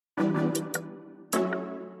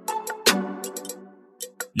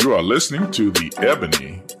You are listening to the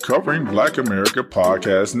Ebony Covering Black America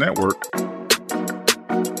Podcast Network.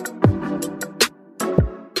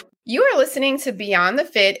 You are listening to Beyond the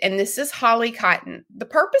Fit, and this is Holly Cotton. The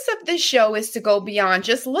purpose of this show is to go beyond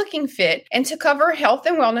just looking fit and to cover health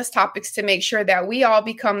and wellness topics to make sure that we all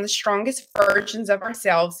become the strongest versions of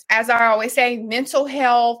ourselves. As I always say, mental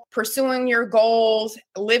health, pursuing your goals,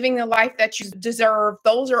 living the life that you deserve,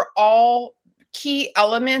 those are all key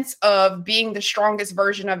elements of being the strongest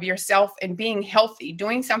version of yourself and being healthy,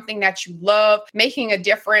 doing something that you love, making a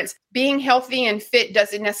difference. Being healthy and fit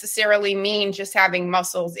doesn't necessarily mean just having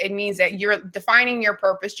muscles. It means that you're defining your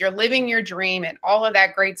purpose, you're living your dream, and all of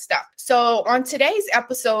that great stuff. So on today's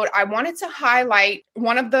episode, I wanted to highlight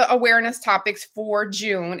one of the awareness topics for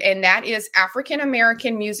June, and that is African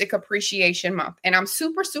American Music Appreciation Month. And I'm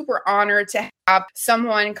super, super honored to have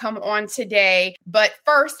someone come on today. But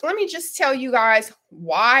first, let me just tell you guys,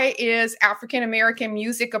 why is African American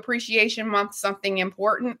Music Appreciation Month something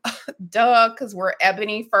important? Duh, because we're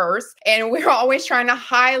Ebony first, and we're always trying to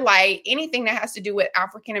highlight anything that has to do with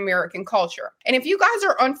African American culture. And if you guys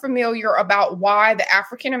are unfamiliar about why the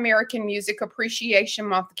African American Music Appreciation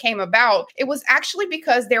Month came about, it was actually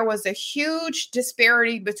because there was a huge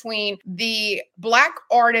disparity between the Black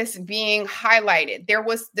artists being highlighted. There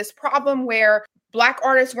was this problem where Black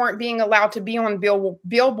artists weren't being allowed to be on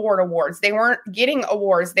Billboard Awards. They weren't getting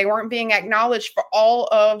awards. They weren't being acknowledged for all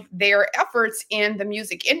of their efforts in the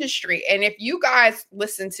music industry. And if you guys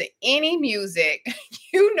listen to any music,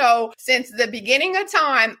 you know, since the beginning of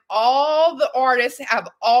time, all the artists have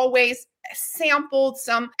always sampled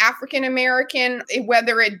some African American,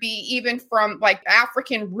 whether it be even from like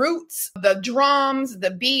African roots, the drums,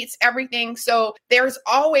 the beats, everything. So there's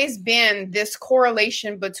always been this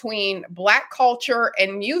correlation between Black culture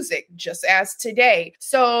and music, just as today.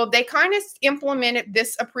 So they kind of implemented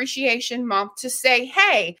this appreciation month to say,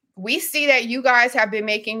 hey, we see that you guys have been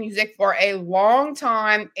making music for a long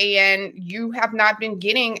time and you have not been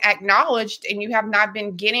getting acknowledged and you have not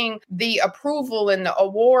been getting the approval and the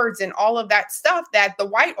awards and all of that stuff that the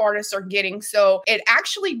white artists are getting. So it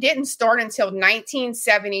actually didn't start until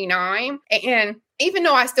 1979. And even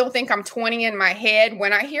though I still think I'm 20 in my head,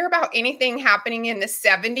 when I hear about anything happening in the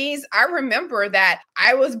 70s, I remember that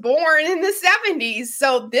I was born in the 70s.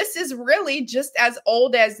 So this is really just as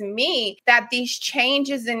old as me, that these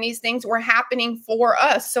changes and these things were happening for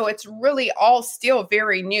us. So it's really all still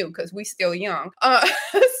very new because we're still young.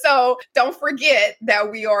 So don't forget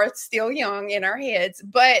that we are still young in our heads.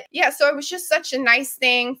 But yeah, so it was just such a nice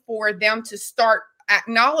thing for them to start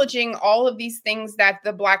acknowledging all of these things that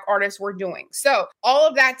the Black artists were doing. So all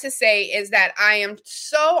of that to say is that I am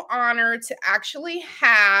so honored to actually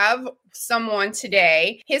have someone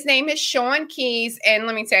today. His name is Sean Keys. And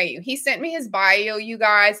let me tell you, he sent me his bio, you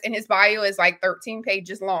guys, and his bio is like 13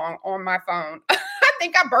 pages long on my phone. I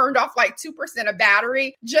think I burned off like 2% of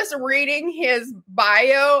battery just reading his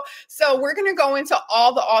bio. So we're going to go into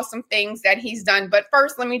all the awesome things that he's done. But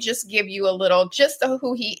first, let me just give you a little gist of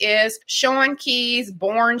who he is. Sean Keys,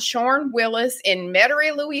 born Sean Willis in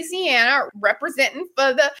Metairie, Louisiana, representing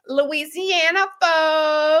for the Louisiana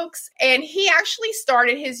folks. And he actually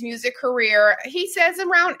started his music career, he says,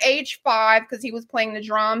 around age 5, because he was playing the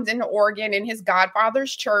drums and the organ in his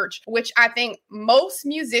godfather's church, which I think most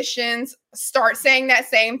musicians start saying that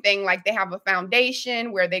same thing, like they have a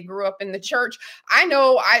foundation where they grew up in the church. I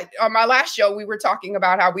know on my last show, we were talking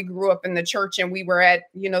about how we grew up in the church and we were at,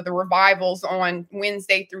 the revivals on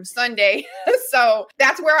Wednesday through Sunday. So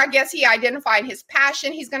that's where I guess he identified his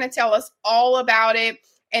passion. He's going to tell us all about it.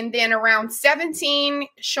 And then around 17,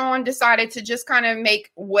 Sean decided to just kind of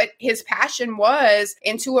make what his passion was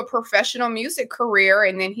into a professional music career.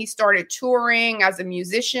 And then he started touring as a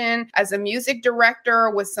musician, as a music director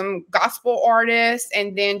with some gospel artists,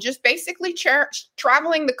 and then just basically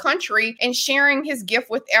traveling the country and sharing his gift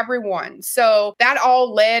with everyone. So that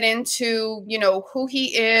all led into, who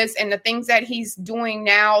he is and the things that he's doing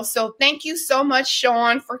now. So thank you so much,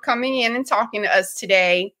 Sean, for coming in and talking to us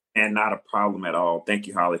today. And not a problem at all. Thank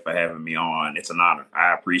you, Holly, for having me on. It's an honor.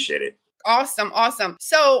 I appreciate it. Awesome.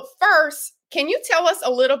 So first, can you tell us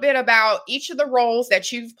a little bit about each of the roles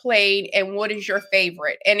that you've played and what is your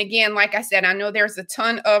favorite? And again, like I said, I know there's a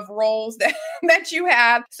ton of roles that you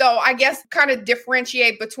have. So I guess kind of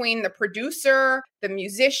differentiate between the producer, the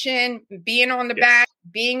musician, being on the back,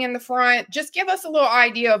 being in the front. Just give us a little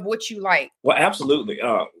idea of what you like. Well, absolutely.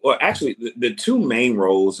 Actually, the two main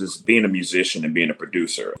roles is being a musician and being a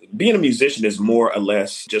producer. Being a musician is more or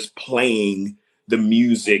less just playing the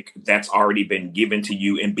music that's already been given to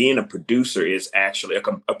you. And being a producer is actually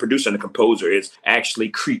a producer and a composer is actually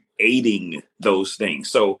creating those things.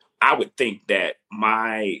 So I would think that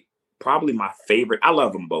probably my favorite, I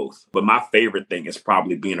love them both, but my favorite thing is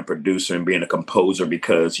probably being a producer and being a composer,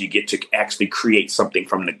 because you get to actually create something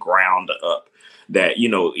from the ground up that,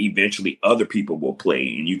 eventually other people will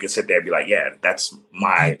play. And you can sit there and be like, yeah, that's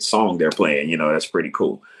my song they're playing. That's pretty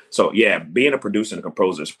cool. So yeah, being a producer and a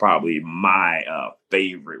composer is probably my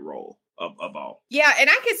favorite role of all. Yeah. And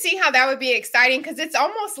I could see how that would be exciting, because it's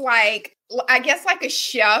almost like, I guess, like a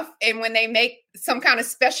chef, and when they make some kind of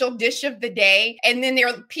special dish of the day, and then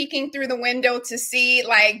they're peeking through the window to see,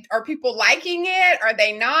 like, are people liking it? Are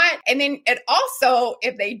they not? And then it also,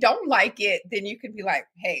 if they don't like it, then you could be like,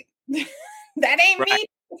 hey, that ain't me.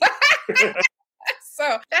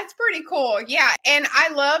 So that's pretty cool. Yeah. And I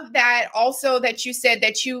love that also that you said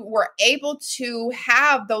that you were able to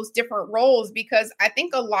have those different roles, because I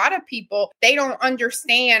think a lot of people, they don't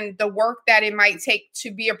understand the work that it might take to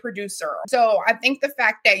be a producer. So I think the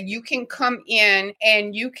fact that you can come in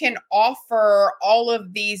and you can offer all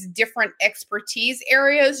of these different expertise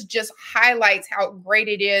areas just highlights how great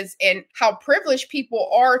it is and how privileged people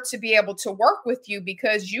are to be able to work with you,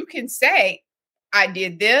 because you can say, I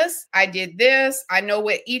did this, I know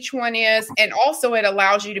what each one is. And also it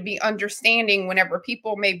allows you to be understanding whenever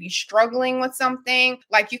people may be struggling with something.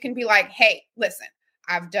 Like, you can be like, hey, listen,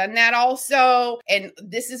 I've done that also, and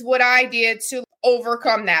this is what I did to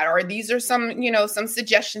overcome that. Or these are some, some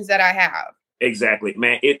suggestions that I have. Exactly,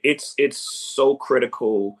 man. It's so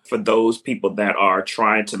critical for those people that are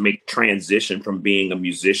trying to make transition from being a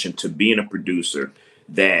musician to being a producer,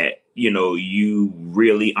 that you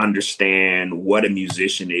really understand what a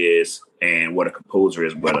musician is and what a composer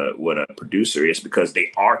is, what a producer is, because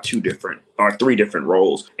they are three different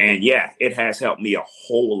roles. And yeah, it has helped me a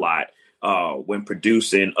whole lot when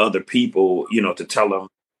producing other people, to tell them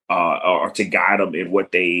or to guide them in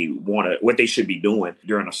what they should be doing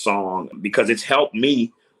during a song, because it's helped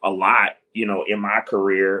me a lot, in my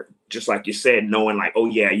career. Just like you said, knowing like, oh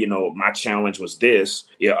yeah, my challenge was this,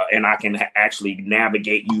 and I can actually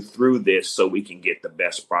navigate you through this so we can get the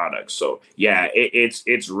best product. So yeah,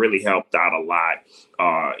 it's really helped out a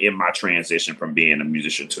lot in my transition from being a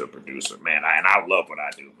musician to a producer, man. And I love what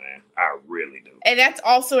I do, man. I really do. And that's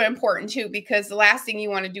also important too, because the last thing you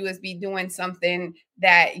want to do is be doing something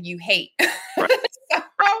that you hate. Right.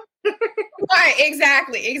 Right,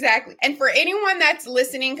 exactly. And for anyone that's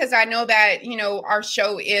listening, because I know that, our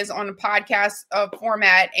show is on a podcast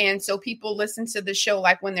format. And so people listen to the show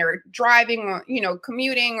like when they're driving or,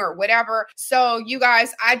 commuting or whatever. So you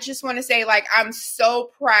guys, I just want to say, like, I'm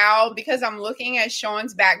so proud, because I'm looking at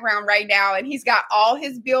Sean's background right now, and he's got all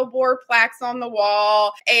his Billboard plaques on the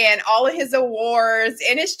wall and all of his awards.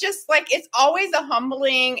 And it's just like, it's always a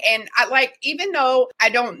humbling. And I like, even though I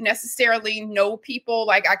don't necessarily know people,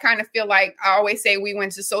 like, I kind of feel like I always say we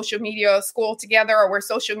went to social media school together, or we're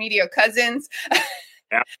social media cousins.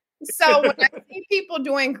 Yeah. So when I see people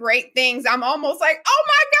doing great things, I'm almost like, oh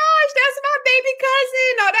my gosh, that's my baby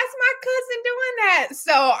cousin. Oh, that's my cousin doing that.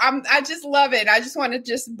 So I just love it. I just want to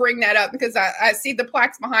just bring that up, because I see the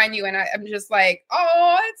plaques behind you, and I'm just like,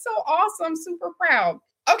 oh, it's so awesome. Super proud.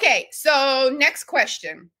 Okay, so next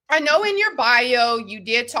question. I know in your bio, you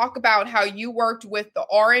did talk about how you worked with the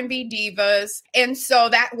R&B divas. And so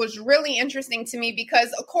that was really interesting to me,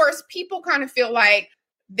 because, of course, people kind of feel like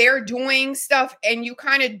they're doing stuff and you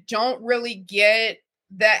kind of don't really get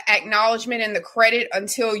the acknowledgement and the credit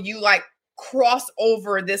until you like cross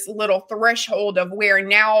over this little threshold of where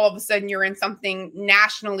now all of a sudden you're in something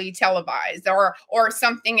nationally televised or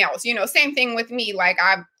something else. Same thing with me. Like,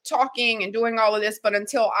 I'm talking and doing all of this, but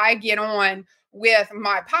until I get on with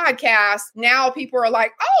my podcast, now people are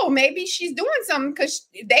like, oh, maybe she's doing something, because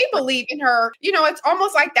they believe in her. It's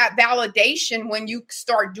almost like that validation when you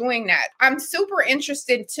start doing that. I'm super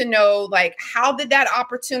interested to know, like, how did that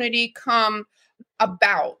opportunity come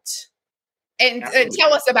about? And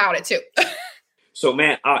tell us about it too. So,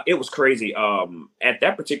 man, it was crazy. At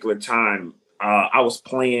that particular time, I was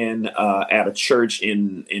playing at a church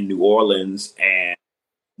in New Orleans, and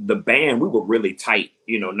the band, we were really tight,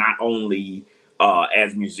 not only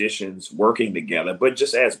as musicians working together, but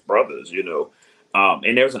just as brothers,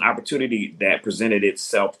 and there was an opportunity that presented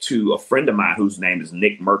itself to a friend of mine whose name is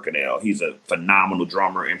Nick Mercadale. He's a phenomenal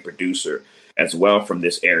drummer and producer as well from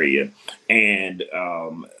this area. And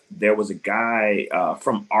there was a guy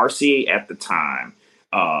from RCA at the time,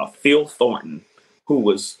 Phil Thornton, who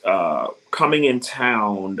was coming in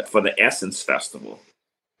town for the Essence Festival.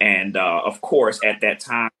 And of course, at that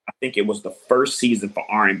time, I think it was the first season for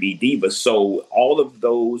R&B Divas. So all of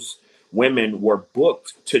those women were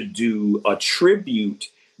booked to do a tribute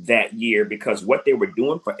that year, because what they were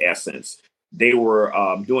doing for Essence they were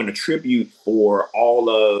doing a tribute for all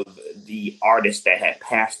of the artists that had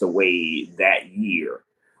passed away that year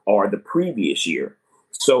or the previous year.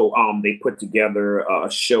 So they put together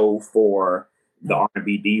a show for the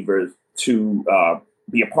R&B divas to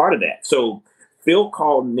be a part of that. So Phil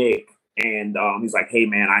called Nick and he's like, hey,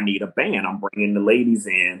 man, I need a band. I'm bringing the ladies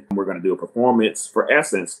in. We're going to do a performance for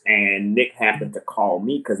Essence. And Nick happened to call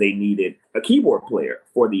me because they needed a keyboard player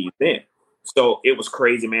for the event. So it was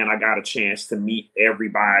crazy, man. I got a chance to meet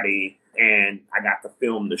everybody and I got to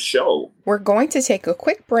film the show. We're going to take a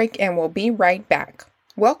quick break and we'll be right back.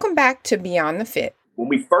 Welcome back to Beyond the Fit. When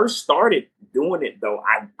we first started doing it, though,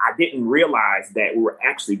 I didn't realize that we were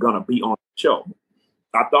actually going to be on the show.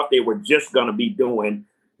 I thought they were just going to be doing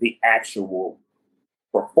the actual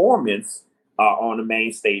performance on the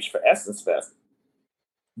main stage for Essence Fest.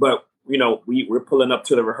 But you know, we're pulling up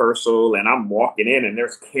to the rehearsal and I'm walking in and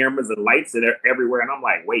there's cameras and lights and everywhere. And I'm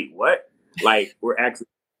like, wait, what? Like,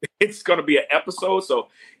 it's going to be an episode. So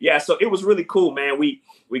yeah, so it was really cool, man. We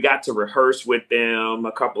got to rehearse with them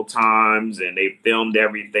a couple times and they filmed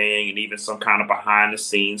everything and even some kind of behind the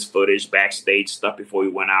scenes footage, backstage stuff before we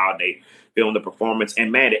went out. They filmed the performance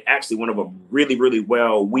and man, it actually went over really, really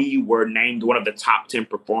well. We were named one of the top 10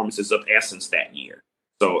 performances of Essence that year.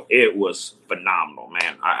 So it was phenomenal,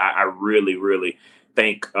 man. I really, really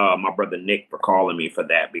thank my brother Nick for calling me for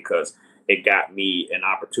that because it got me an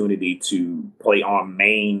opportunity to play on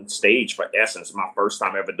main stage for Essence, my first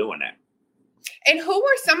time ever doing that. And who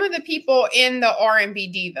were some of the people in the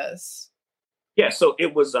R&B divas? Yeah, so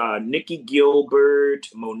it was Nikki Gilbert,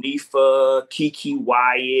 Monifa, Kiki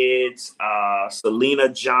Wyatt, Selena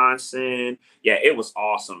Johnson. Yeah, it was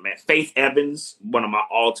awesome, man. Faith Evans, one of my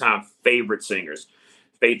all-time favorite singers.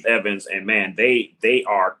 Faith Evans, and man, they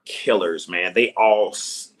are killers, man. They all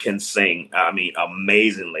can sing. I mean,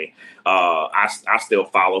 amazingly. I still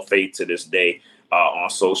follow Faith to this day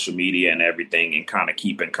on social media and everything, and kind of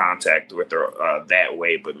keep in contact with her that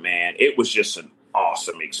way. But man, it was just an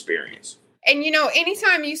awesome experience. And, you know,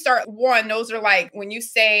 anytime you start those are like when you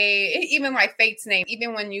say, even like Faith's name,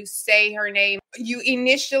 even when you say her name, you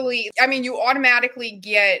automatically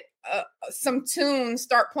get some tunes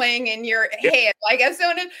start playing in your head. Like as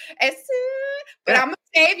soon, but I'm gonna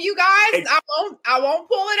save you guys. I won't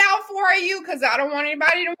pull it out for you because I don't want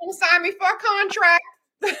anybody to sign me for a contract.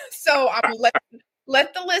 So I'm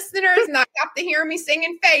let the listeners not have to hear me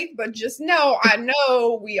singing Faith, but just know, I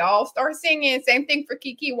know we all start singing. Same thing for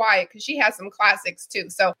Kiki Wyatt because she has some classics too.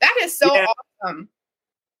 So that is so awesome.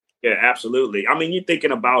 Yeah, absolutely. I mean, you're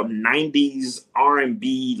thinking about 90s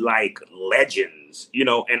R&B like legends, you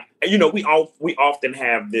know, and you know, we often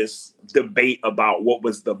have this debate about what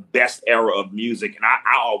was the best era of music. And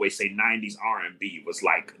I always say 90s R&B was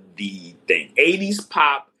like the thing. 80s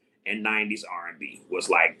pop and 90s R&B was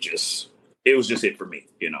like it was just it for me,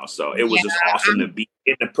 you know. So it was just awesome to be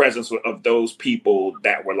in the presence of those people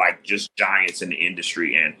that were like just giants in the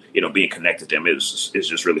industry and, you know, being connected to them is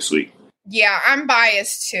just really sweet. Yeah, I'm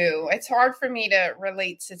biased too. It's hard for me to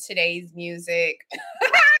relate to today's music.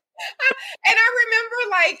 And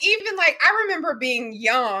I remember being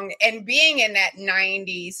young and being in that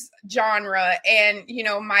 90s genre and, you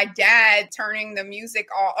know, my dad turning the music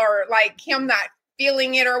off or like him not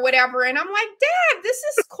feeling it or whatever. And I'm like, Dad, this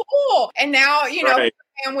is cool. And now, you know,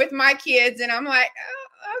 I'm with my kids and I'm like,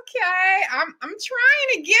 oh, okay, I'm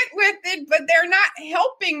trying to get with it, but they're not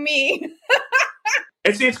helping me.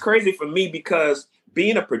 And see, it's crazy for me because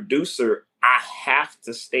being a producer, I have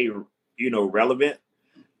to stay, you know, relevant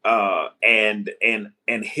and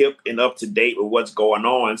hip and up to date with what's going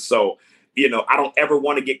on. So, you know, I don't ever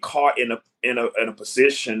want to get caught in a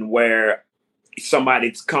position where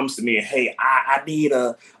somebody comes to me and, hey, I need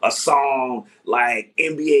a song like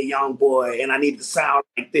NBA Youngboy and I need to sound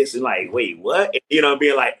like this. And like, wait, what? You know,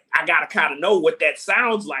 being like, I got to kind of know what that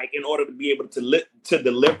sounds like in order to be able to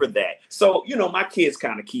deliver that. So, you know, my kids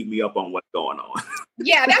kind of keep me up on what's going on.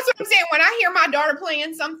 Yeah, that's what I'm saying. When I hear my daughter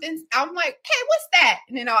playing something, I'm like, hey, what's that?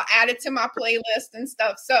 And then I'll add it to my playlist and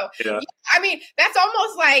stuff. So, yeah, I mean, that's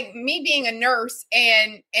almost like me being a nurse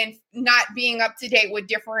and not being up to date with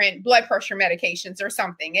different blood pressure medications or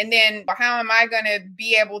something. And then how am I going to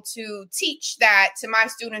be able to teach that to my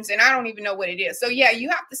students? And I don't even know what it is. So, yeah, you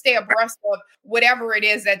have to stay abreast of whatever it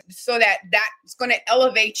is so that's going to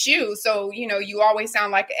elevate you. So, you know, you always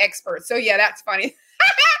sound like an expert. So, yeah, that's funny.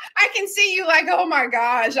 I can see you like, oh my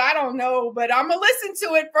gosh, I don't know, but I'm going to listen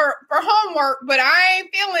to it for homework, but I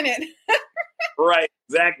ain't feeling it. Right.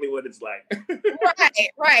 Exactly what it's like.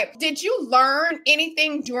 Right. Did you learn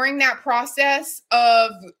anything during that process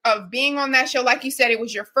of being on that show? Like you said, it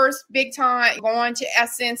was your first big time going to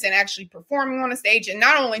Essence and actually performing on a stage. And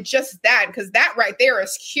not only just that, because that right there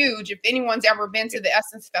is huge. If anyone's ever been to the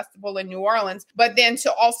Essence Festival in New Orleans, but then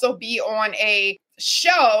to also be on a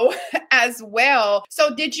show as well.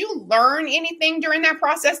 So did you learn anything during that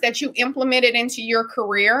process that you implemented into your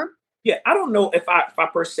career? Yeah, I don't know if I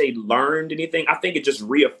per se learned anything. I think it just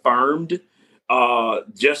reaffirmed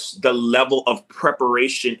just the level of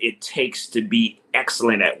preparation it takes to be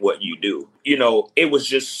excellent at what you do. You know, it was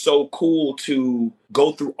just so cool to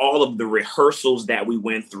go through all of the rehearsals that we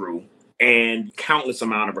went through, and countless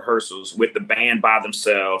amount of rehearsals with the band by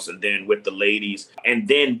themselves and then with the ladies, and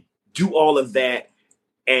then do all of that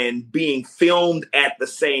and being filmed at the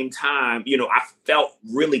same time. You know, I felt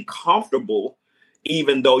really comfortable,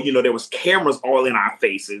 even though, you know, there was cameras all in our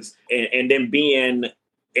faces, and then being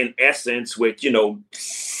in Essence with, you know,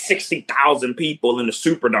 60,000 people in the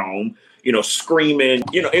Superdome, you know, screaming,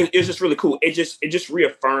 you know, it's just really cool. It just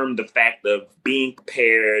reaffirmed the fact of being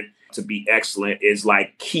prepared to be excellent is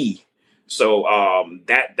like key. So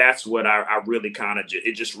that's what I really kind of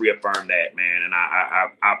it just reaffirmed that, man. And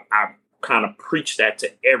I kind of preach that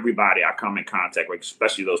to everybody I come in contact with,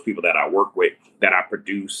 especially those people that I work with, that I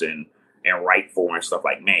produce and write for and stuff.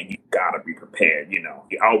 Like, man, you gotta be prepared. You know,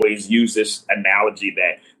 you always use this analogy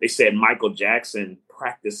that they said Michael Jackson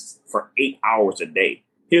practiced for 8 hours a day.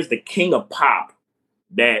 Here's the king of pop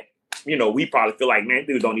that, you know, we probably feel like, man,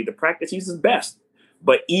 dude don't need to practice. He's his best.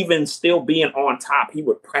 But even still being on top, he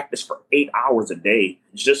would practice for 8 hours a day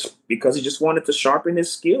just because he just wanted to sharpen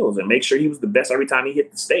his skills and make sure he was the best every time he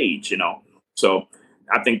hit the stage, you know. So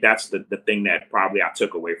I think that's the thing that probably I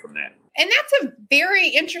took away from that. And that's a very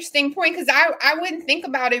interesting point, because I wouldn't think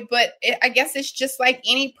about it, but I guess it's just like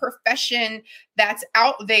any profession that's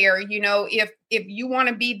out there. You know, if you want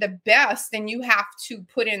to be the best, then you have to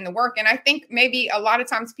put in the work. And I think maybe a lot of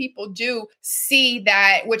times people do see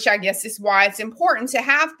that, which I guess is why it's important to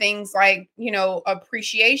have things like, you know,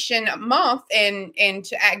 Appreciation Month and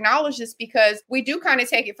to acknowledge this, because we do kind of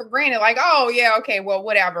take it for granted. Like, oh yeah, okay, well,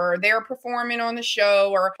 whatever. They're performing on the show,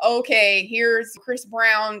 or okay, here's Chris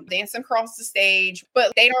Brown dancing across the stage.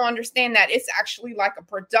 But they don't understand that it's actually like a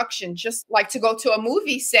production. Just like to go to a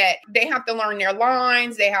movie set, they have to learn their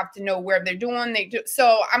lines. They have to know where they're doing.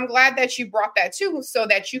 So I'm glad that you brought that too, so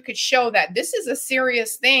that you could show that this is a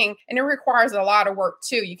serious thing and it requires a lot of work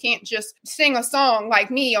too. You can't just sing a song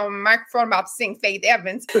like me on a microphone about to sing Faith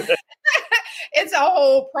Evans. It's a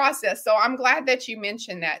whole process. So I'm glad that you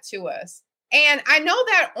mentioned that to us. And I know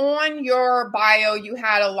that on your bio, you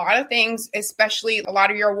had a lot of things, especially a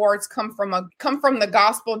lot of your awards come from the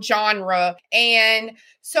gospel genre. And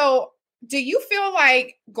so do you feel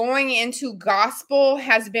like going into gospel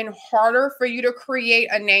has been harder for you to create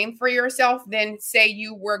a name for yourself than, say,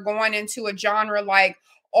 you were going into a genre like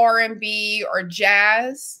R&B or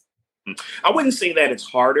jazz? I wouldn't say that it's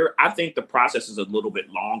harder. I think the process is a little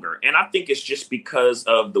bit longer. And I think it's just because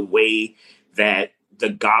of the way that the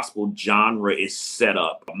gospel genre is set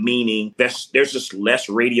up, meaning there's just less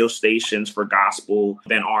radio stations for gospel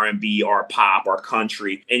than R&B or pop or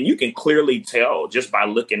country. And you can clearly tell just by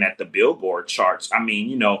looking at the Billboard charts. I mean,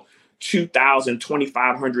 you know, 2,000,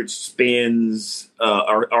 2,500 spins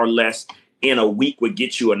or less in a week would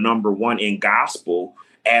get you a number one in gospel,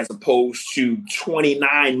 as opposed to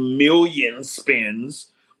 29 million spins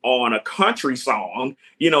on a country song.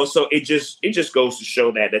 You know, so it just goes to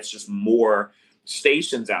show that that's just more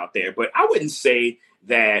stations out there. But I wouldn't say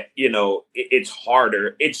that, you know, it's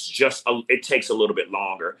harder. It's just it takes a little bit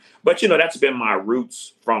longer. But, you know, that's been my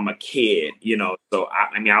roots from a kid, you know. So,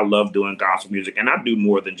 I mean, I love doing gospel music, and I do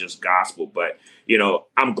more than just gospel. But, you know,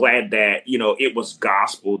 I'm glad that, you know, it was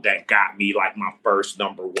gospel that got me like my first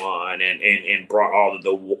number one and brought all of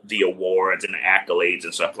the awards and the accolades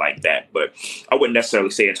and stuff like that. But I wouldn't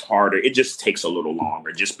necessarily say it's harder. It just takes a little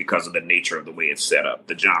longer just because of the nature of the way it's set up,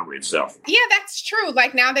 the genre itself. Yeah, that's true.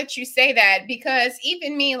 Like, now that you say that, because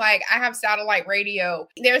even me, like, I have satellite radio.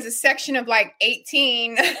 There's a section of like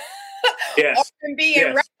 18 yes. R&B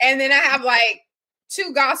and rap, and then I have like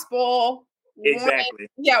 2 gospel. Exactly.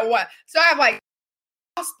 One. So I have like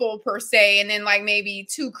gospel per se, and then like maybe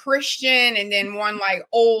 2 Christian, and then 1 like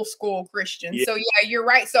old school Christian. Yeah. So yeah, you're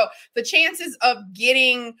right. So the chances of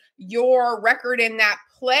getting your record in that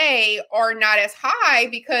play are not as high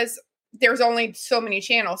because there's only so many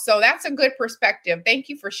channels. So that's a good perspective. Thank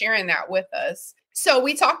you for sharing that with us. So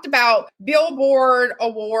we talked about Billboard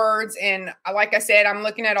awards, and like I said, I'm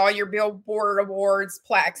looking at all your Billboard awards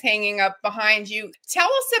plaques hanging up behind you. Tell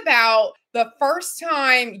us about the first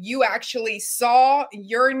time you actually saw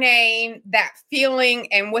your name, that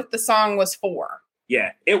feeling, and what the song was for?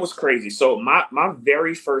 Yeah, it was crazy. So my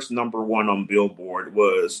very first number one on Billboard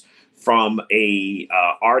was from a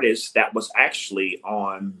artist that was actually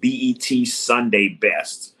on BET Sunday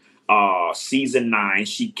Best, season 9.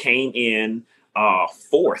 She came in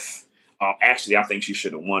fourth. Actually, I think she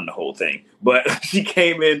should have won the whole thing, but she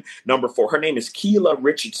came in number 4. Her name is Keela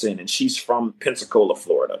Richardson, and she's from Pensacola,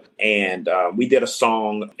 Florida. And we did a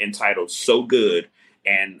song entitled "So Good,"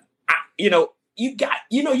 and you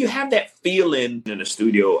have that feeling in the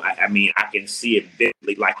studio. I mean, I can see it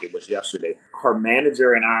vividly like it was yesterday. Her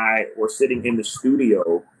manager and I were sitting in the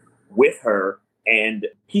studio with her, and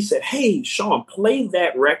he said, "Hey, Sean, play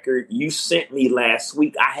that record you sent me last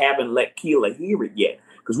week. I haven't let Keela hear it yet."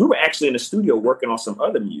 Because we were actually in the studio working on some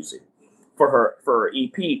other music for her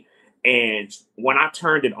EP. And when I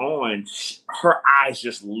turned it on, her eyes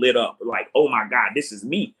just lit up like, oh my God, this is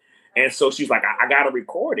me. And so she's like, I got to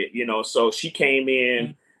record it, So she came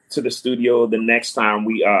in to the studio the next time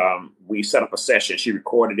we set up a session. She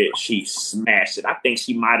recorded it. She smashed it. I think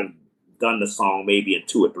she might have done the song maybe in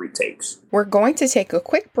 2 or 3 takes. We're going to take a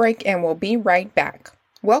quick break and we'll be right back.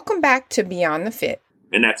 Welcome back to Beyond the Fit.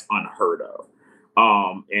 And that's unheard of.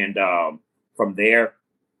 From there,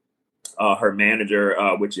 her manager,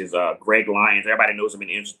 which is Greg Lyons, everybody knows him in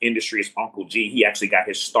the industry as Uncle G. He actually got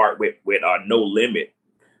his start with No Limit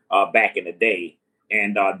back in the day.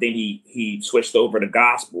 And then he switched over to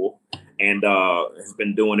gospel and has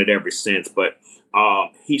been doing it ever since. But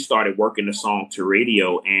he started working the song to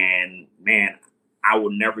radio. And man, I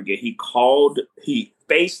will never forget. He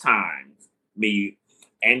FaceTimed me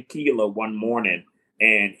and Keela one morning.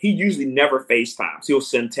 And he usually never FaceTimes. He'll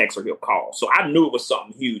send text or he'll call. So I knew it was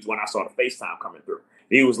something huge when I saw the FaceTime coming through.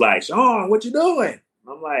 He was like, "Sean, what you doing?"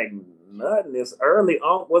 I'm like, "Nothing. It's early.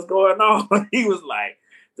 What's going on?" He was like,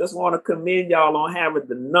 "Just want to commend y'all on having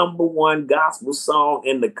the number one gospel song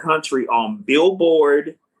in the country on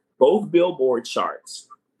Billboard, both Billboard charts."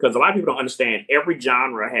 Because a lot of people don't understand every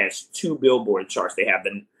genre has 2 Billboard charts. They have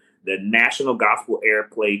the National Gospel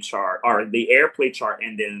Airplay chart, or the Airplay chart,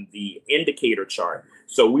 and then the Indicator chart.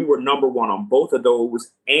 So we were number 1 on both of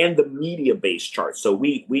those, and the Media Base chart. So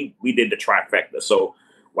we did the trifecta. So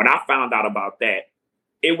when I found out about that,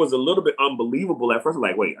 it was a little bit unbelievable at first. I'm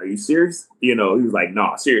like, "Wait, are you serious?" He was like,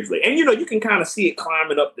 "No, seriously." And you can kind of see it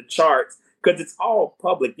climbing up the charts because it's all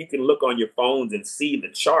public. You can look on your phones and see the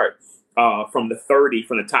chart from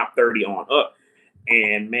the top 30 on up.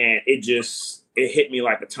 And man, it hit me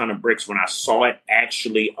like a ton of bricks when I saw it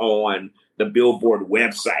actually on the Billboard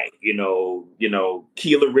website.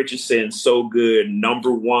 Keela Richardson, "So Good,"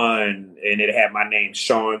 number 1, and it had my name,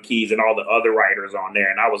 Sean Keys, and all the other writers on there.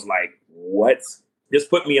 And I was like, what? This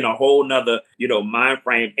put me in a whole nother, mind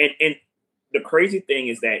frame. And the crazy thing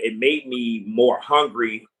is that it made me more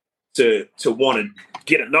hungry to want to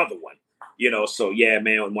get another one. So yeah,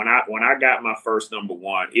 man, when I got my first number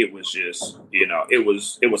 1, it was just, it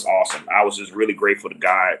was awesome. I was just really grateful to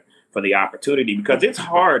God for the opportunity, because it's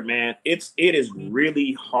hard, man. It is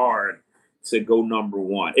really hard to go number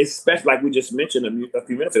 1, especially like we just mentioned a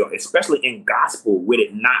few minutes ago, especially in gospel, with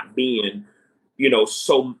it not being,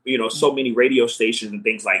 so many radio stations and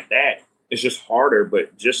things like that. It's just harder,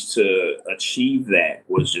 but just to achieve that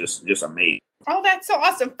was just amazing. Oh, that's so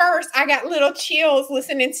awesome. First, I got little chills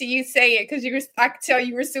listening to you say it because I could tell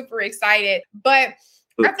you were super excited. But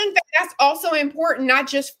I think that's also important, not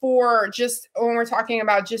just when we're talking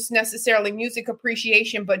about just necessarily music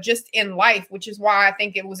appreciation, but just in life, which is why I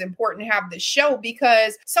think it was important to have this show,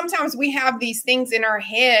 because sometimes we have these things in our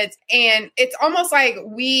heads and it's almost like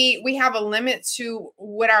we have a limit to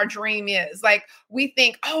what our dream is. Like we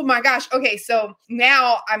think, oh my gosh, okay, so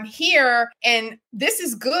now I'm here and this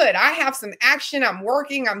is good. I have some action. I'm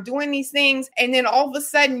working, I'm doing these things. And then all of a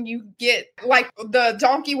sudden you get like the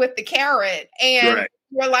donkey with the carrot and right.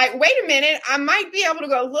 You're like, wait a minute, I might be able to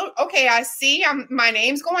go, look, okay, I see my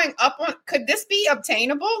name's going up on, could this be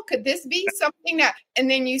obtainable? Could this be something that,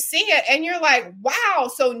 and then you see it and you're like,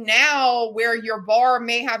 wow. So now where your bar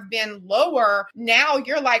may have been lower, now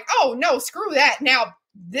you're like, oh no, screw that. Now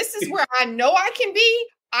this is where I know I can be.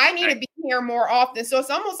 I need to be here more often. So it's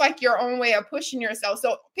almost like your own way of pushing yourself.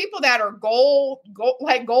 So people that are goal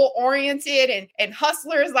oriented and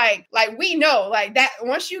hustlers, like we know, like that,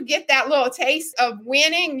 once you get that little taste of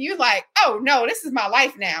winning, you like, oh no, this is my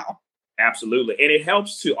life now. Absolutely. And it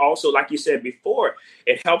helps to also, like you said before,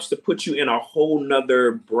 it helps to put you in a whole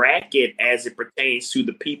nother bracket as it pertains to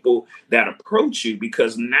the people that approach you,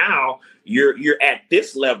 because now you're at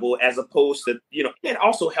this level as opposed to, it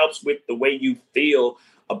also helps with the way you feel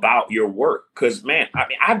about your work. Because, man, I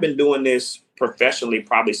mean, I've been doing this professionally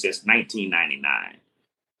probably since 1999.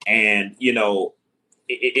 And,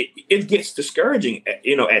 it gets discouraging,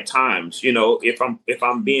 at times, if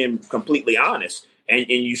I'm being completely honest, and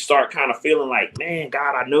you start kind of feeling like, man,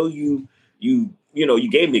 God, I know you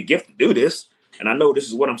gave me a gift to do this, and I know this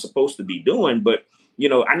is what I'm supposed to be doing, but,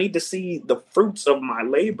 I need to see the fruits of my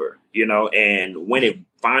labor, and when it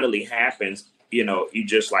finally happens, you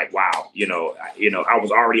just like, wow, I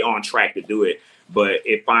was already on track to do it, but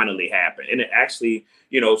it finally happened. And it actually,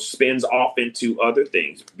 spins off into other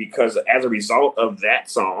things, because as a result of that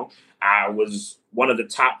song, I was one of the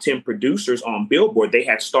top 10 producers on Billboard. They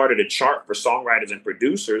had started a chart for songwriters and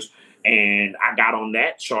producers, and I got on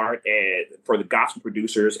that chart for the gospel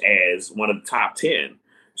producers as one of the top 10.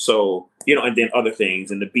 So, and then other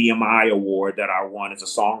things, and the BMI award that I won as a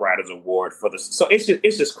songwriters award for so it's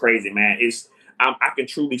just crazy, man. I can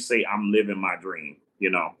truly say I'm living my dream,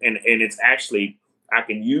 and it's actually, I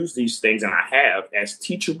can use these things, and I have, as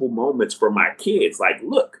teachable moments for my kids. Like,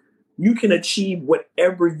 look, you can achieve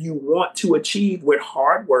whatever you want to achieve with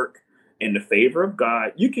hard work and the favor of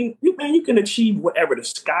God. You can achieve whatever. The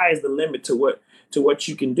sky is the limit to what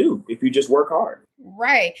you can do if you just work hard.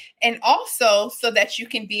 Right. And also so that you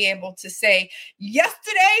can be able to say,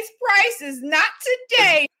 yesterday's price is not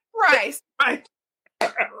today's price. Right.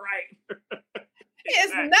 Right.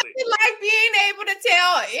 It's nothing like being able to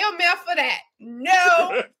tell MF for that.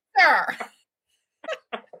 No, sir.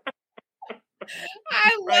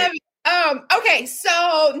 I love it. Okay,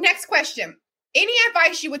 so next question. Any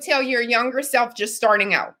advice you would tell your younger self just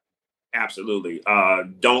starting out? Absolutely.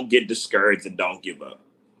 Don't get discouraged and don't give up.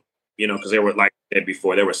 Because there were, like I said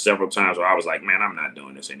before, there were several times where I was like, man, I'm not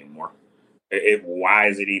doing this anymore. Why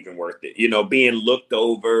is it even worth it? Being looked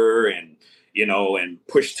over and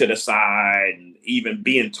pushed to the side, and even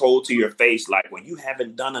being told to your face, like, well, you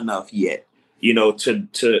haven't done enough yet,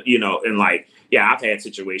 and like, yeah, I've had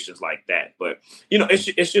situations like that, but,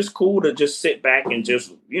 it's just cool to just sit back and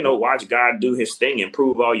just, watch God do his thing and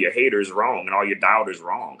prove all your haters wrong and all your doubters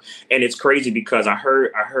wrong. And it's crazy because I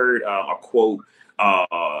heard a quote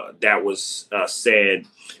that was said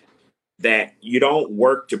that you don't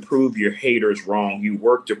work to prove your haters wrong. You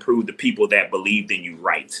work to prove the people that believed in you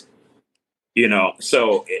right.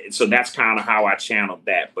 So that's kind of how I channeled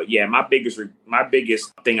that. But yeah, my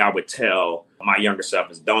biggest thing I would tell my younger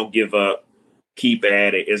self is don't give up, keep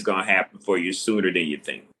at it. It's going to happen for you sooner than you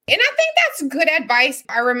think. And I think that's good advice.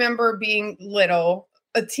 I remember being little,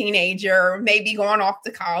 a teenager, maybe going off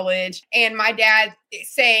to college, and my dad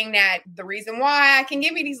saying that the reason why I can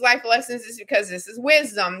give you these life lessons is because this is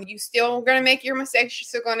wisdom. You still going to make your mistakes. You're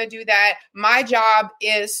still going to do that. My job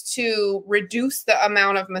is to reduce the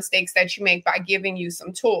amount of mistakes that you make by giving you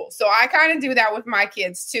some tools. So I kind of do that with my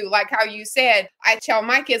kids too. Like how you said, I tell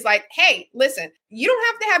my kids like, hey, listen, you don't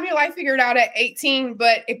have to have your life figured out at 18,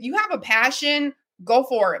 but if you have a passion, go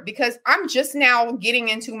for it, because I'm just now getting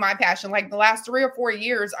into my passion. Like the last 3 or 4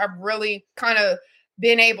 years, I've really kind of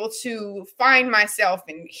been able to find myself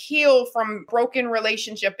and heal from broken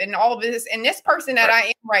relationship and all of this. And this person that I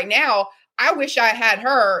am right now, I wish I had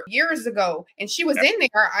her years ago, and she was in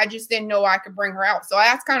there. I just didn't know I could bring her out. So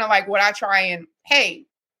that's kind of like what I try and, hey,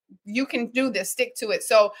 you can do this, stick to it.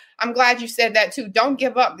 So I'm glad you said that too. Don't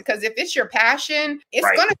give up, because if it's your passion, it's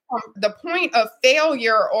going to come the point of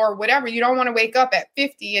failure or whatever. You don't want to wake up at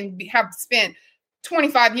 50 and have spent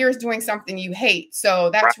 25 years doing something you hate. So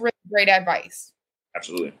that's really great advice.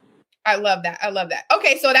 Absolutely. I love that. I love that.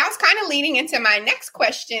 Okay. So that was kind of leading into my next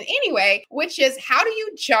question anyway, which is how do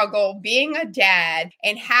you juggle being a dad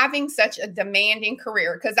and having such a demanding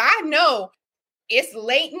career? Because I know it's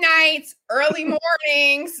late nights, early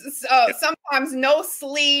mornings, so sometimes no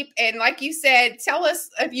sleep. And like you said, tell us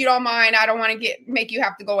if you don't mind. I don't want to make you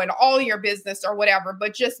have to go into all your business or whatever,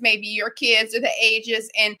 but just maybe your kids or the ages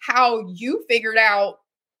and how you figured out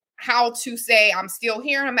how to say, I'm still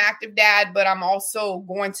here and I'm active dad, but I'm also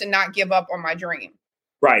going to not give up on my dream.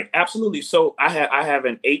 Right. Absolutely. So I have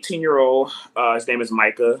an 18-year-old. His name is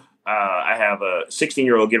Micah. I have a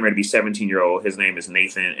 16-year-old getting ready to be 17-year-old. His name is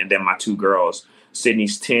Nathan. And then my 2 girls,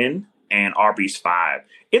 Sydney's 10 and Aubrey's 5.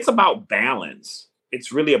 It's about balance.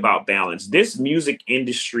 It's really about balance. This music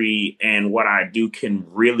industry and what I do can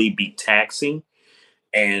really be taxing,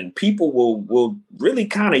 and people will really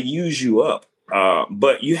kind of use you up.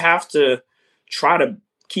 But you have to try to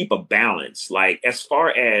keep a balance. Like as far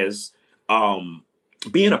as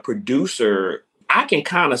being a producer, I can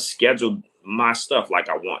kind of schedule my stuff like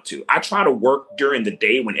I want to. I try to work during the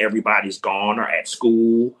day when everybody's gone or at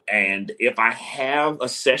school. And if I have a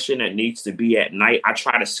session that needs to be at night, I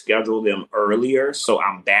try to schedule them earlier. So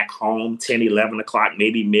I'm back home 10, 11 o'clock,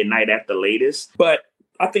 maybe midnight at the latest. But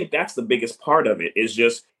I think that's the biggest part of it is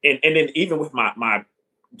just, and then even with my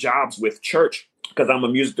jobs with church, because I'm a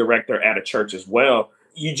music director at a church as well,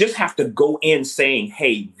 you just have to go in saying,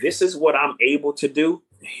 hey, this is what I'm able to do.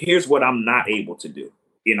 Here's what I'm not able to do.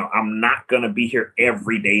 I'm not going to be here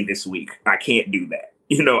every day this week. I can't do that.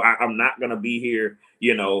 I'm not going to be here,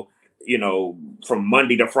 from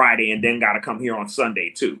Monday to Friday and then got to come here on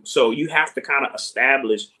Sunday too. So you have to kind of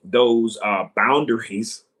establish those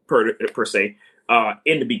boundaries per se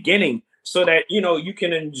in the beginning so that, you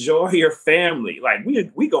can enjoy your family. Like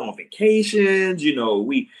we go on vacations,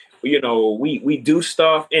 we do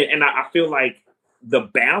stuff. And I feel like the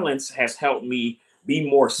balance has helped me be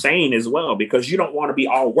more sane as well, because you don't want to be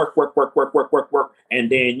all work.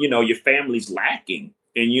 And then, your family's lacking.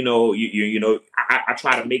 And, I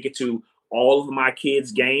try to make it to all of my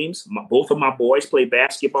kids' games. Both of my boys play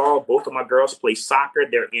basketball. Both of my girls play soccer.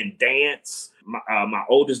 They're in dance. My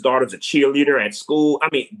oldest daughter's a cheerleader at school. I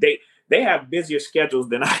mean, they have busier schedules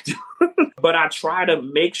than I do, but I try to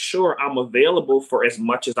make sure I'm available for as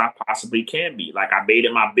much as I possibly can be. Like I made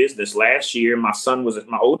it my business last year. My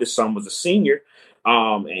oldest son was a senior.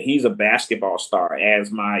 And he's a basketball star,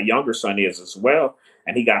 as my younger son is as well.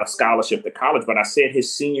 And he got a scholarship to college. But I said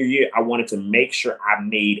his senior year, I wanted to make sure I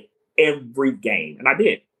made every game. And I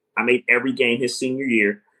did. I made every game his senior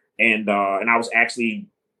year. And I was actually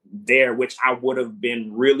there, which I would have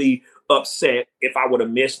been really upset if I would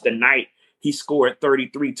have missed the night he scored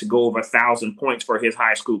 33 to go over 1,000 points for his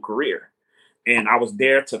high school career. And I was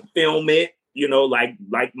there to film it. Doing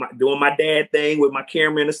my dad thing with my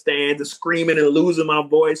camera in the stands and screaming and losing my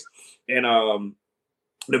voice. And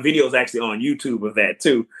the video is actually on YouTube of that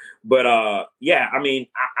too. But I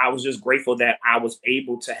was just grateful that I was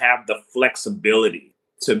able to have the flexibility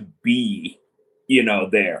to be,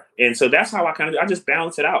 there. And so that's how I just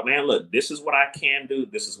balance it out, man. Look, this is what I can do.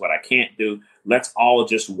 This is what I can't do. Let's all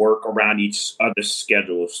just work around each other's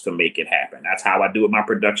schedules to make it happen. That's how I do with my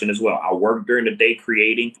production as well. I work during the day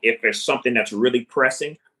creating. If there's something that's really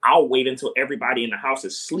pressing, I'll wait until everybody in the house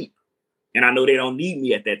is asleep. And I know they don't need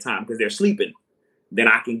me at that time because they're sleeping. Then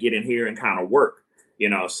I can get in here and kind of work,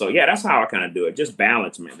 So yeah, that's how I kind of do it. Just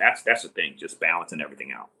balance, man. That's the thing. Just balancing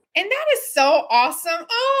everything out. And that is so awesome.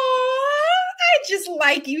 Oh, I just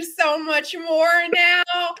like you so much more now.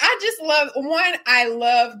 I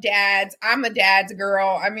love dads. I'm a dad's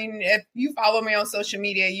girl. I mean, if you follow me on social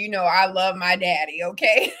media, I love my daddy,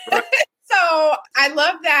 okay? Right. So I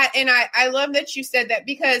love that. And I love that you said that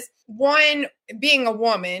because one, being a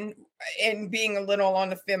woman and being a little on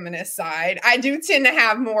the feminist side, I do tend to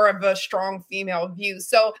have more of a strong female view.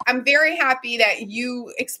 So I'm very happy that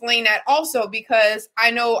you explain that also, because I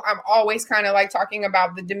know I'm always kind of like talking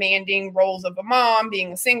about the demanding roles of a mom,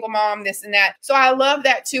 being a single mom, this and that. So I love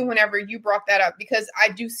that too, whenever you brought that up, because I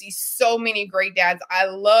do see so many great dads. I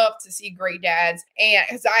love to see great dads, and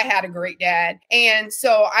because I had a great dad. And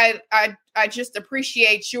so I just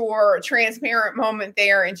appreciate your transparent moment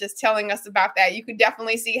there and just telling us about that. You can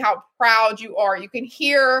definitely see how proud you are. You can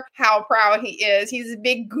hear how proud he is. He's a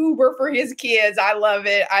big goober for his kids. I love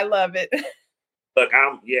it. I love it. Look,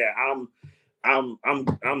 I'm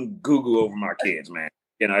Google over my kids, man.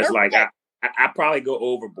 It's like I probably go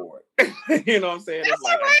overboard. You know what I'm saying? That's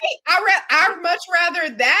all right. I'd much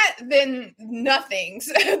rather that than nothing.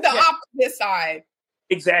 Opposite side.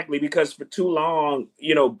 Exactly, because for too long,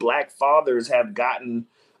 Black fathers have gotten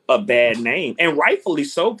a bad name, and rightfully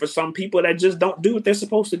so, for some people that just don't do what they're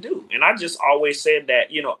supposed to do. And I just always said that,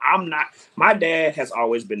 my dad has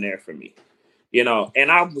always been there for me, and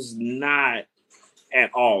I was not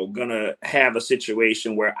at all gonna have a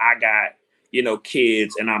situation where I got,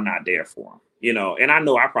 kids and I'm not there for them, and I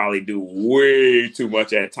know I probably do way too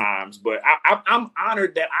much at times, but I'm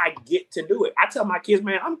honored that I get to do it. I tell my kids,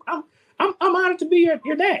 man, I'm honored to be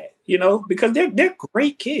your dad, because they're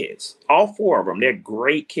great kids. All four of them, they're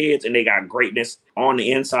great kids, and they got greatness on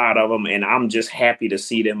the inside of them. And I'm just happy to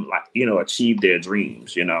see them, achieve their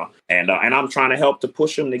dreams, and I'm trying to help to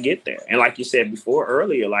push them to get there. And like you said before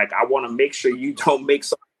earlier, like I want to make sure you don't make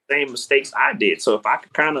some of the same mistakes I did. So if I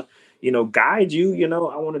could kind of, guide you,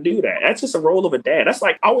 I want to do that. That's just a role of a dad. That's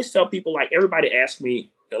like, I always tell people, like, everybody asks me,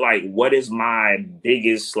 like, what is my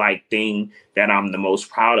biggest, thing that I'm the most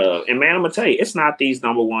proud of? And man, I'm gonna tell you, it's not these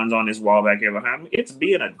number ones on this wall back here behind me. It's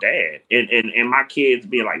being a dad and my kids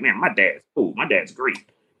being like, man, my dad's cool. My dad's great.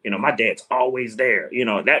 My dad's always there.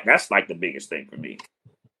 That's like the biggest thing for me.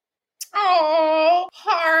 Oh,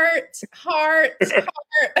 heart.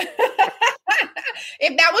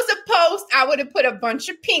 If that was a post, I would have put a bunch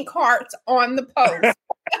of pink hearts on the post.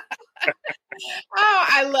 Oh,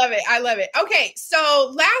 I love it. I love it. Okay,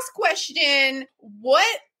 so last question.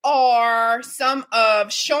 What are some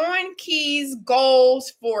of Sean Key's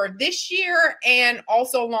goals for this year and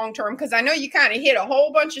also long term? Because I know you kind of hit a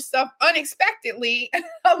whole bunch of stuff unexpectedly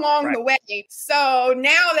along the way. So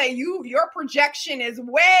now that your projection is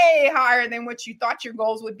way higher than what you thought your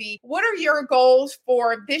goals would be, what are your goals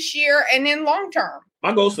for this year and then long term?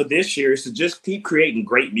 My goals for this year is to just keep creating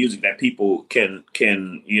great music that people can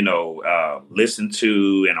listen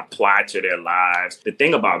to and apply to their lives. The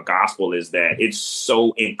thing about gospel is that it's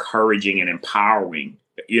so encouraging and empowering.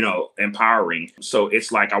 So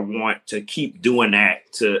it's like I want to keep doing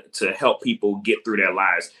that to help people get through their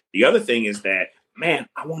lives. The other thing is that, man,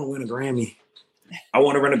 I want to win a Grammy.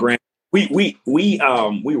 We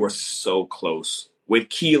were so close with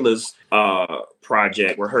Keela's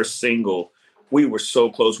project, with her single. We were so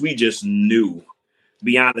close. We just knew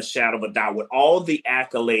beyond a shadow of a doubt, with all the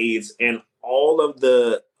accolades and all of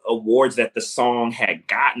the awards that the song had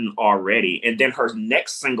gotten already. And then her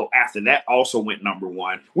next single after that also went number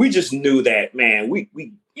one. We just knew that, man, we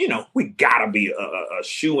gotta be a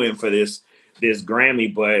shoo-in for this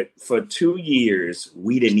Grammy. But for 2 years,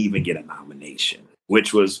 we didn't even get a nomination,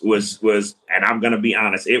 which was, and I'm going to be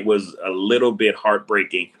honest, it was a little bit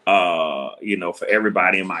heartbreaking, for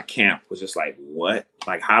everybody in my camp. Was just like, what?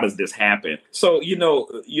 Like, how does this happen? So,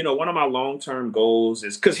 one of my long-term goals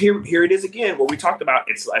is, because here it is again, what we talked about,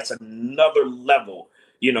 it's another level.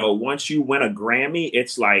 Once you win a Grammy,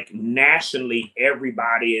 it's like nationally,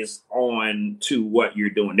 everybody is on to what you're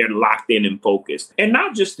doing. They're locked in and focused. And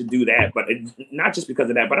not just to do that, but not just because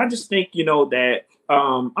of that, but I just think, that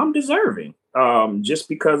I'm deserving. Just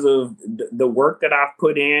because of the work that I've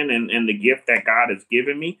put in and the gift that God has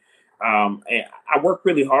given me. And I work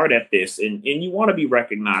really hard at this, and you want to be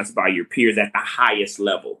recognized by your peers at the highest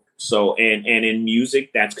level. So, and in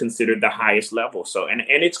music, that's considered the highest level. So, and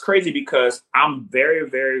it's crazy because I'm very,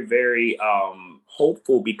 very, very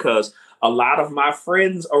hopeful, because a lot of my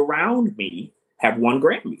friends around me have won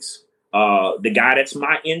Grammys. The guy that's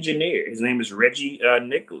my engineer, his name is Reggie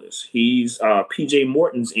Nicholas. He's PJ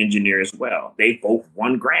Morton's engineer as well. They both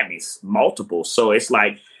won Grammys, multiple. So it's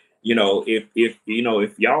like,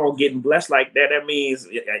 if y'all getting blessed like that, that means,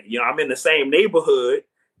 I'm in the same neighborhood,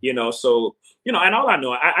 so, and all I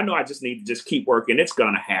know I just need to just keep working. It's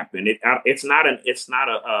going to happen. It's not a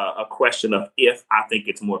question of if. I think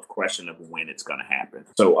it's more of a question of when it's going to happen.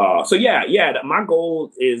 So yeah. My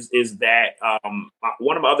goal is that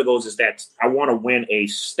one of my other goals is that I want to win a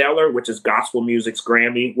Stellar, which is gospel music's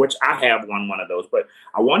Grammy, which I have won one of those, but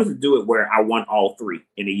I wanted to do it where I won all three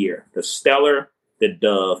in a year: the Stellar, the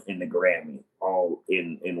Dove, and the Grammy, all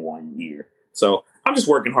in 1 year. So I'm just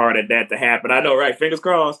working hard at that to happen. I know, right? Fingers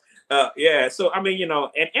crossed. Yeah. So, I mean, and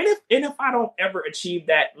if I don't ever achieve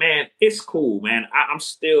that, man, it's cool, man. I'm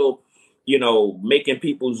still, making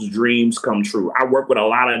people's dreams come true. I work with a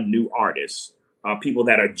lot of new artists, people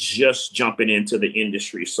that are just jumping into the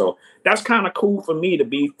industry. So that's kind of cool for me to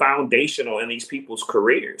be foundational in these people's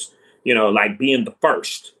careers, like being the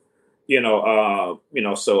first. So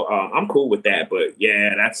I'm cool with that. But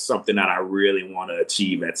yeah, that's something that I really want to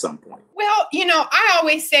achieve at some point. Well, I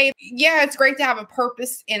always say, yeah, it's great to have a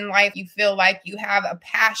purpose in life. You feel like you have a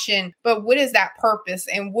passion, but what is that purpose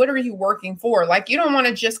and what are you working for? Like, you don't want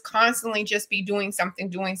to just constantly just be doing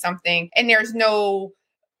something. And there's no,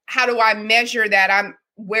 how do I measure that I'm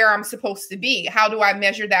where I'm supposed to be? How do I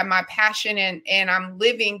measure that my passion and I'm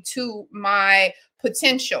living to my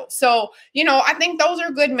potential? So, I think those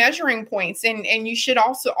are good measuring points. And you should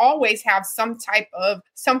also always have some type of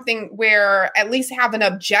something where at least have an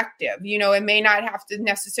objective. It may not have to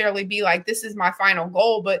necessarily be like, this is my final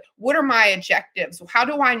goal, but what are my objectives? How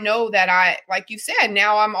do I know that like you said,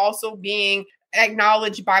 now I'm also being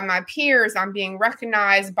acknowledged by my peers. I'm being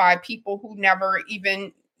recognized by people who never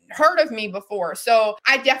even heard of me before. So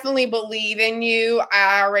I definitely believe in you.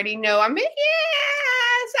 I already know.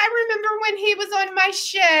 Yes, I remember when he was on my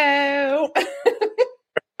show.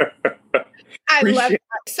 I love that.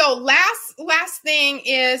 So last thing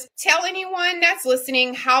is, tell anyone that's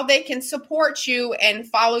listening how they can support you and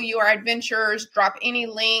follow your adventures. Drop any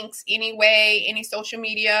links, any way, any social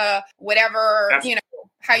media, whatever,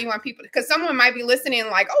 how you want people, because someone might be listening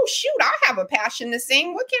like, oh, shoot, I have a passion to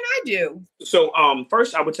sing. What can I do? So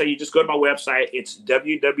first, I would tell you, just go to my website. It's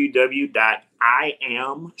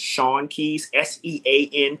www.iamseankeys,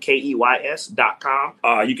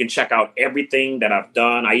 SEANKEYS.com. You can check out everything that I've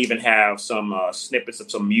done. I even have some snippets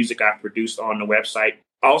of some music I've produced on the website.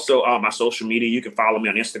 Also, my social media, you can follow me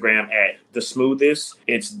on Instagram at The Smoothest.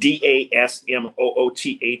 It's DASMOOTHEST.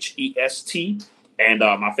 And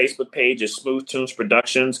my Facebook page is Smooth Tunes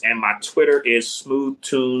Productions. And my Twitter is Smooth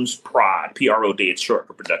Tunes Prod, PROD. It's short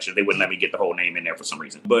for production. They wouldn't let me get the whole name in there for some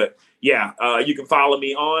reason. But yeah, you can follow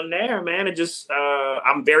me on there, man. And just,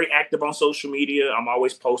 I'm very active on social media. I'm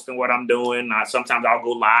always posting what I'm doing. Sometimes I'll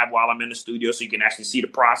go live while I'm in the studio so you can actually see the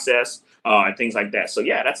process and things like that. So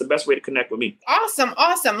yeah, that's the best way to connect with me. Awesome.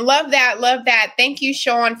 Love that. Thank you,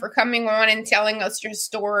 Sean, for coming on and telling us your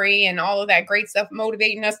story and all of that great stuff,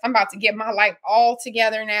 motivating us. I'm about to get my life all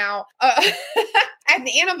together now. At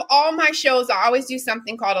the end of all my shows, I always do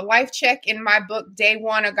something called a life check. In my book, Day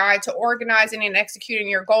One, A Guide to Organizing and Executing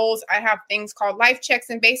Your Goals, I have things called life checks.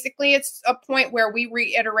 And basically, it's a point where we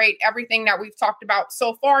reiterate everything that we've talked about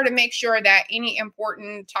so far to make sure that any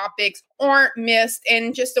important topics aren't missed,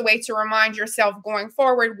 and just a way to remind yourself going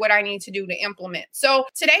forward what I need to do to implement. So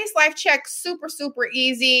today's life check, super, super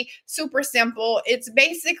easy, super simple. It's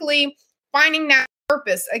basically finding that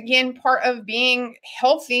purpose. Again, part of being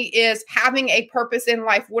healthy is having a purpose in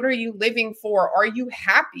life. What are you living for? Are you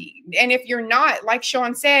happy? And if you're not, like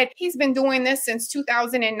Sean said, he's been doing this since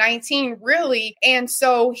 2019, really. And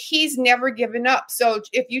so he's never given up. So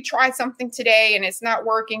if you try something today and it's not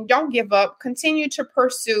working, don't give up. Continue to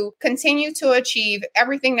pursue, continue to achieve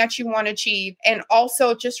everything that you want to achieve. And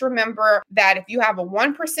also just remember that if you have a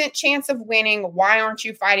 1% chance of winning, why aren't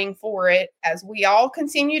you fighting for it as we all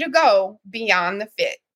continue to go beyond the fit?